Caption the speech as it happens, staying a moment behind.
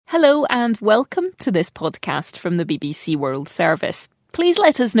Hello and welcome to this podcast from the BBC World Service. Please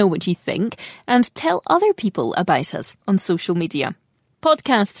let us know what you think and tell other people about us on social media.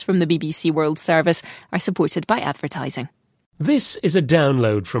 Podcasts from the BBC World Service are supported by advertising. This is a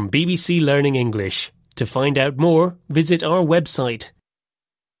download from BBC Learning English. To find out more, visit our website.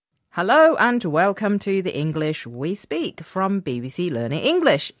 Hello and welcome to the English We Speak from BBC Learning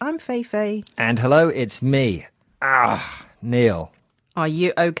English. I'm Fei. And hello, it's me. Neil. Are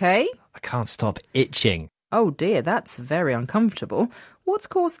you okay? I can't stop itching. Oh dear, that's very uncomfortable. What's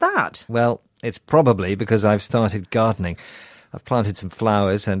caused that? Well, it's probably because I've started gardening. I've planted some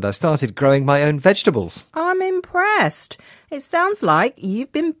flowers and I've started growing my own vegetables. I'm impressed. It sounds like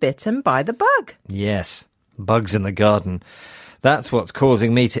you've been bitten by the bug. Yes, bugs in the garden. That's what's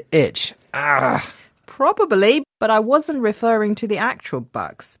causing me to itch. Probably, but I wasn't referring to the actual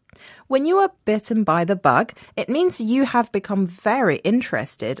bugs. When you are bitten by the bug, it means you have become very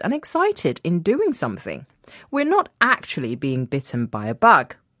interested and excited in doing something. We're not actually being bitten by a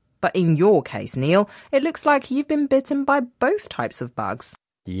bug. But in your case, Neil, it looks like you've been bitten by both types of bugs.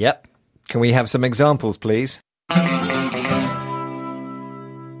 Yep. Can we have some examples, please?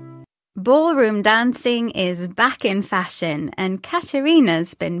 Ballroom dancing is back in fashion and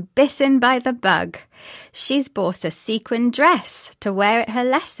Katerina's been bitten by the bug. She's bought a sequin dress to wear at her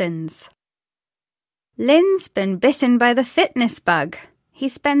lessons. Lynn's been bitten by the fitness bug. He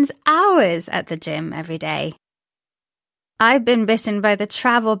spends hours at the gym every day. I've been bitten by the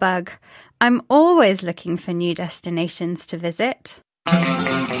travel bug. I'm always looking for new destinations to visit.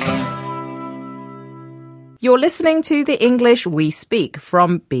 You're listening to the English We Speak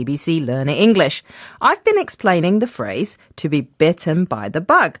from BBC Learning English. I've been explaining the phrase to be bitten by the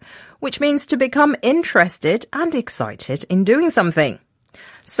bug, which means to become interested and excited in doing something.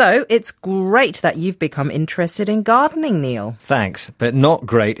 So it's great that you've become interested in gardening, Neil. Thanks, but not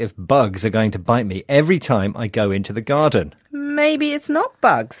great if bugs are going to bite me every time I go into the garden. Maybe it's not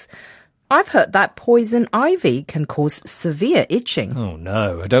bugs. I've heard that poison ivy can cause severe itching. Oh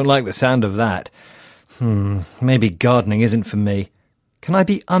no, I don't like the sound of that. Maybe gardening isn't for me. Can I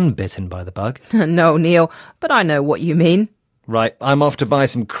be unbitten by the bug? No, Neil, but I know what you mean. Right, I'm off to buy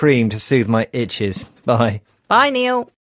some cream to soothe my itches. Bye. Bye, Neil.